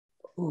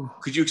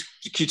Can you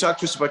talk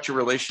to us about your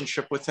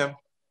relationship with him?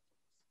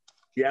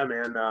 Yeah,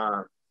 man.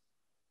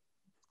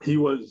 He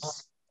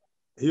was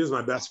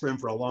my best friend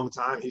for a long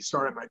time. He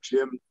started my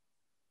gym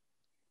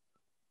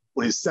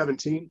when he was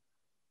 17.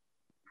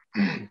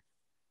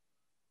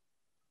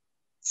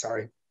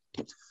 Sorry.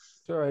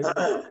 All right.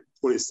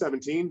 When he was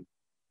 17,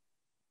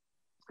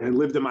 and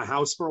lived in my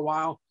house for a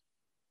while,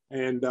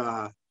 and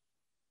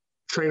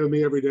trained with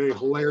me every day.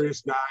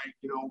 Hilarious guy.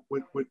 You know,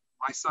 when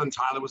my son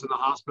Tyler was in the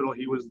hospital,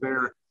 he was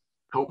there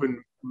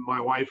helping my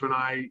wife and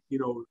I, you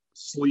know,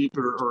 sleep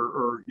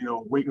or you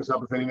know, wake us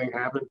up if anything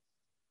happened.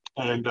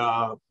 And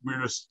we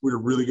were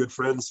really good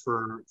friends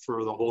for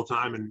the whole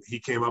time. And he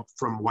came up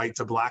from white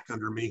to black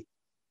under me,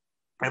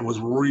 and was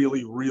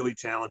really, really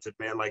talented,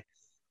 man. Like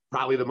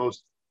probably the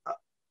most,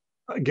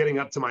 getting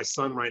up to my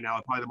son right now,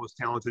 probably the most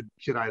talented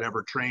kid I'd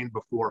ever trained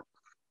before.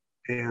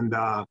 And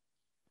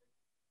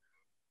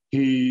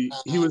he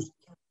was,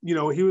 you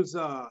know, he was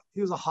a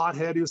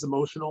hothead. He was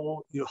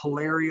emotional, you know,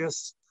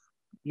 hilarious,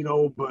 you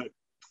know, but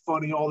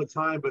funny all the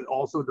time, but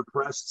also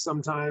depressed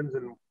sometimes,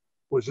 and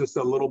was just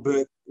a little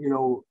bit, you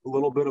know, a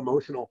little bit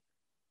emotional.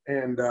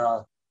 And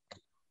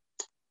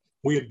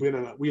we had been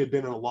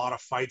in a lot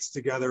of fights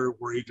together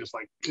where he just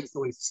like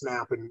instantly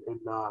snap and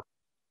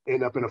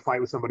end up in a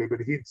fight with somebody, but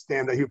he'd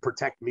stand there, he would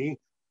protect me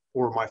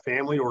or my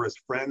family or his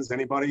friends,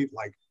 anybody,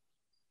 like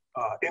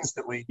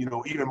instantly, you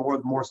know, even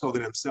more so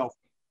than himself.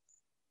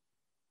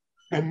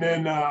 And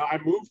then I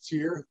moved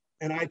here,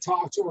 and I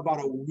talked to him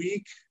about a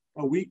week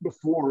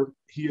before.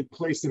 He had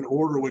placed an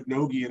order with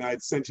Nogi, and I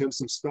had sent him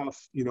some stuff,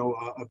 you know,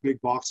 a big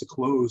box of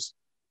clothes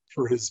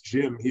for his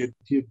gym. He had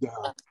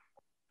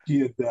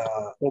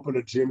opened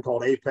a gym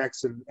called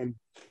Apex and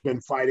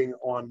been fighting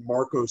on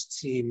Marco's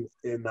team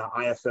in the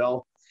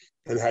IFL,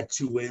 and had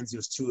 2 wins. He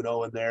was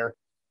 2-0 in there,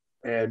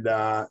 and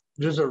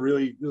just a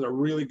really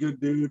good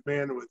dude,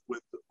 man,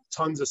 with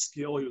tons of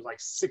skill. He was like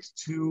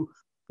 6'2",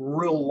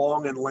 real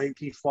long and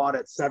lanky. Fought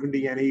at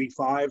 70 and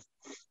 85.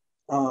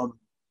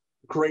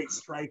 Great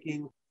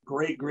striking,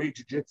 great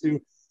jiu-jitsu,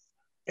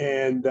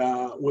 and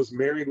was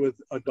married with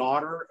a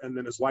daughter, and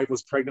then his wife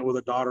was pregnant with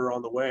a daughter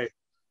on the way.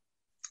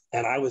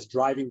 And I was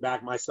driving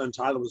back. My son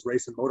Tyler was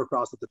racing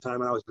motocross at the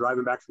time, and I was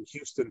driving back from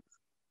Houston,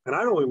 and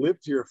I'd only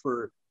lived here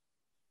for,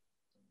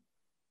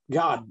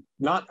 God,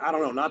 not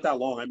that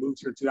long. I moved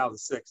here in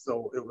 2006,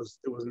 so it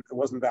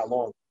wasn't that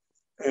long.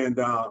 And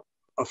a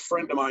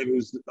friend of mine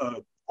who's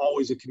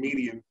always a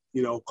comedian,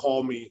 you know,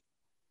 called me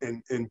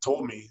and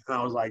told me, and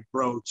I was like,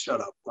 bro,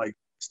 shut up, like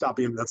stop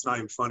being, that's not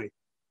even funny.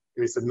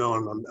 And he said, no,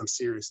 I'm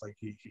serious. Like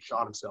he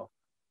shot himself.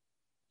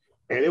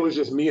 And it was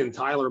just me and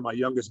Tyler, my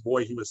youngest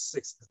boy. He was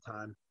 6 at the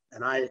time,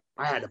 and I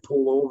had to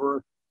pull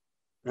over,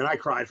 and I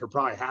cried for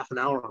probably half an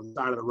hour on the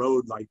side of the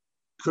road, like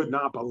could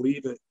not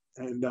believe it.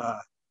 And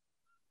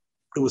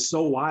it was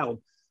so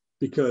wild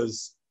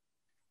because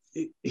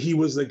he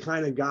was the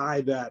kind of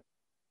guy that,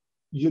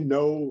 you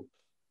know,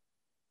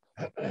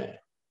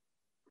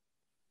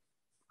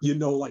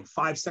 like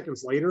 5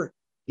 seconds later,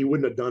 he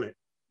wouldn't have done it.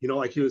 You know,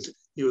 like he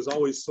was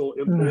always so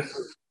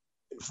impulsive.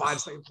 And 5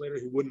 seconds later,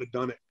 he wouldn't have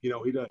done it. You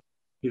know, he'd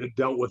have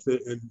dealt with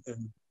it and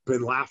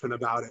been laughing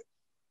about it.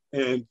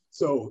 And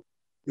so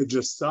it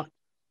just sucked.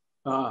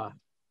 Yeah,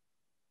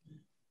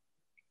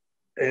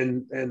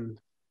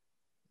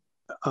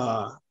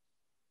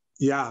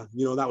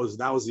 you know, that was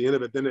the end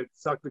of it. Then it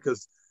sucked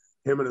because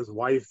him and his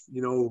wife,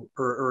 you know,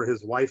 or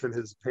his wife and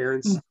his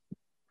parents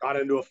got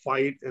into a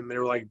fight, and they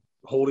were like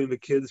holding the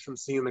kids from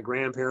seeing the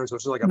grandparents,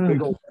 which is like a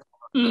big old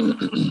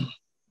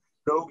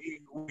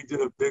Nogi. We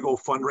did a big old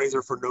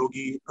fundraiser for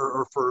Nogi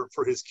or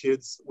for his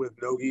kids with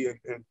Nogi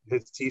and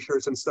his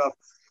t-shirts and stuff.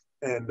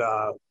 And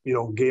you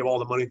know, gave all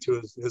the money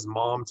to his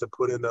mom to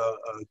put in a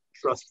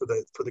trust for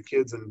the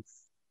kids and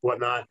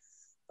whatnot.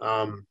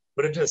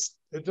 But it just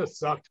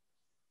sucked.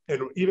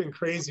 And even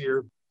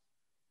crazier,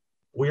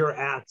 we're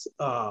at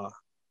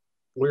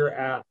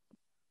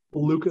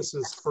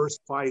Lucas's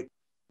first fight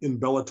in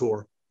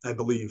Bellator, I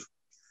believe.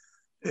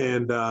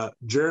 And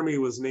Jeremy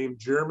was named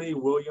Jeremy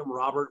William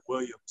Robert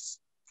Williams.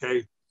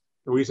 Okay.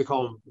 And we used to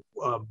call him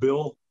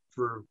Bill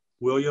for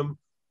William,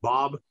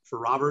 Bob for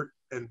Robert,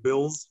 and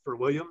Bills for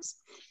Williams.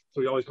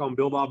 So we always call him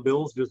Bill, Bob,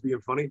 Bills, just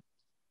being funny.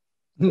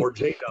 Or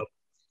J-Dub.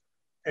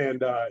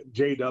 And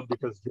J-Dub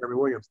because Jeremy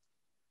Williams.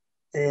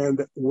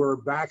 And we're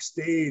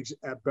backstage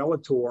at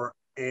Bellator,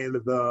 and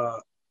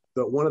the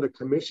one of the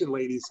commission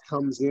ladies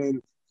comes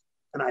in,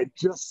 and I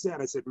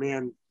said,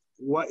 man,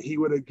 what he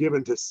would have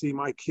given to see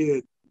my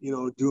kid, you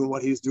know, doing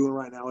what he's doing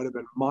right now, would have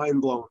been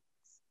mind blown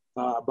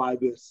by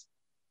this.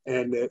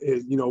 And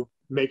you know,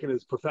 making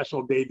his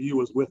professional debut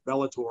was with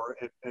Bellator,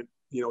 and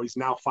you know, he's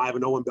now 5-0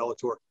 in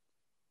Bellator.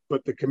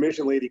 But the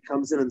commission lady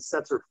comes in and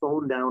sets her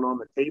phone down on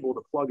the table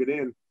to plug it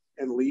in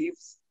and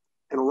leaves.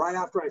 And right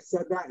after I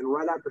said that, and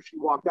right after she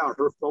walked out,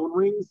 her phone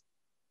rings,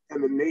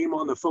 and the name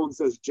on the phone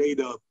says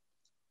J-Dub.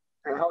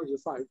 And I was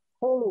just like,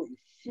 holy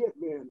shit,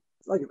 man.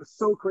 Like, it was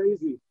so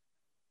crazy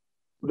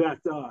that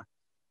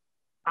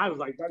I was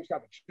like, I just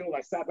got chilled.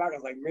 I sat back, I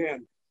was like,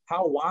 man,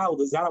 how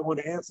wild is that? I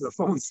wanted to answer the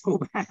phone so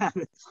bad.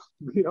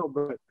 You know,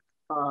 but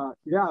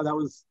Yeah, that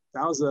was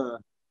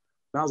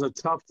a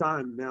tough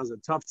time. That was a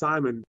tough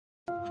time, and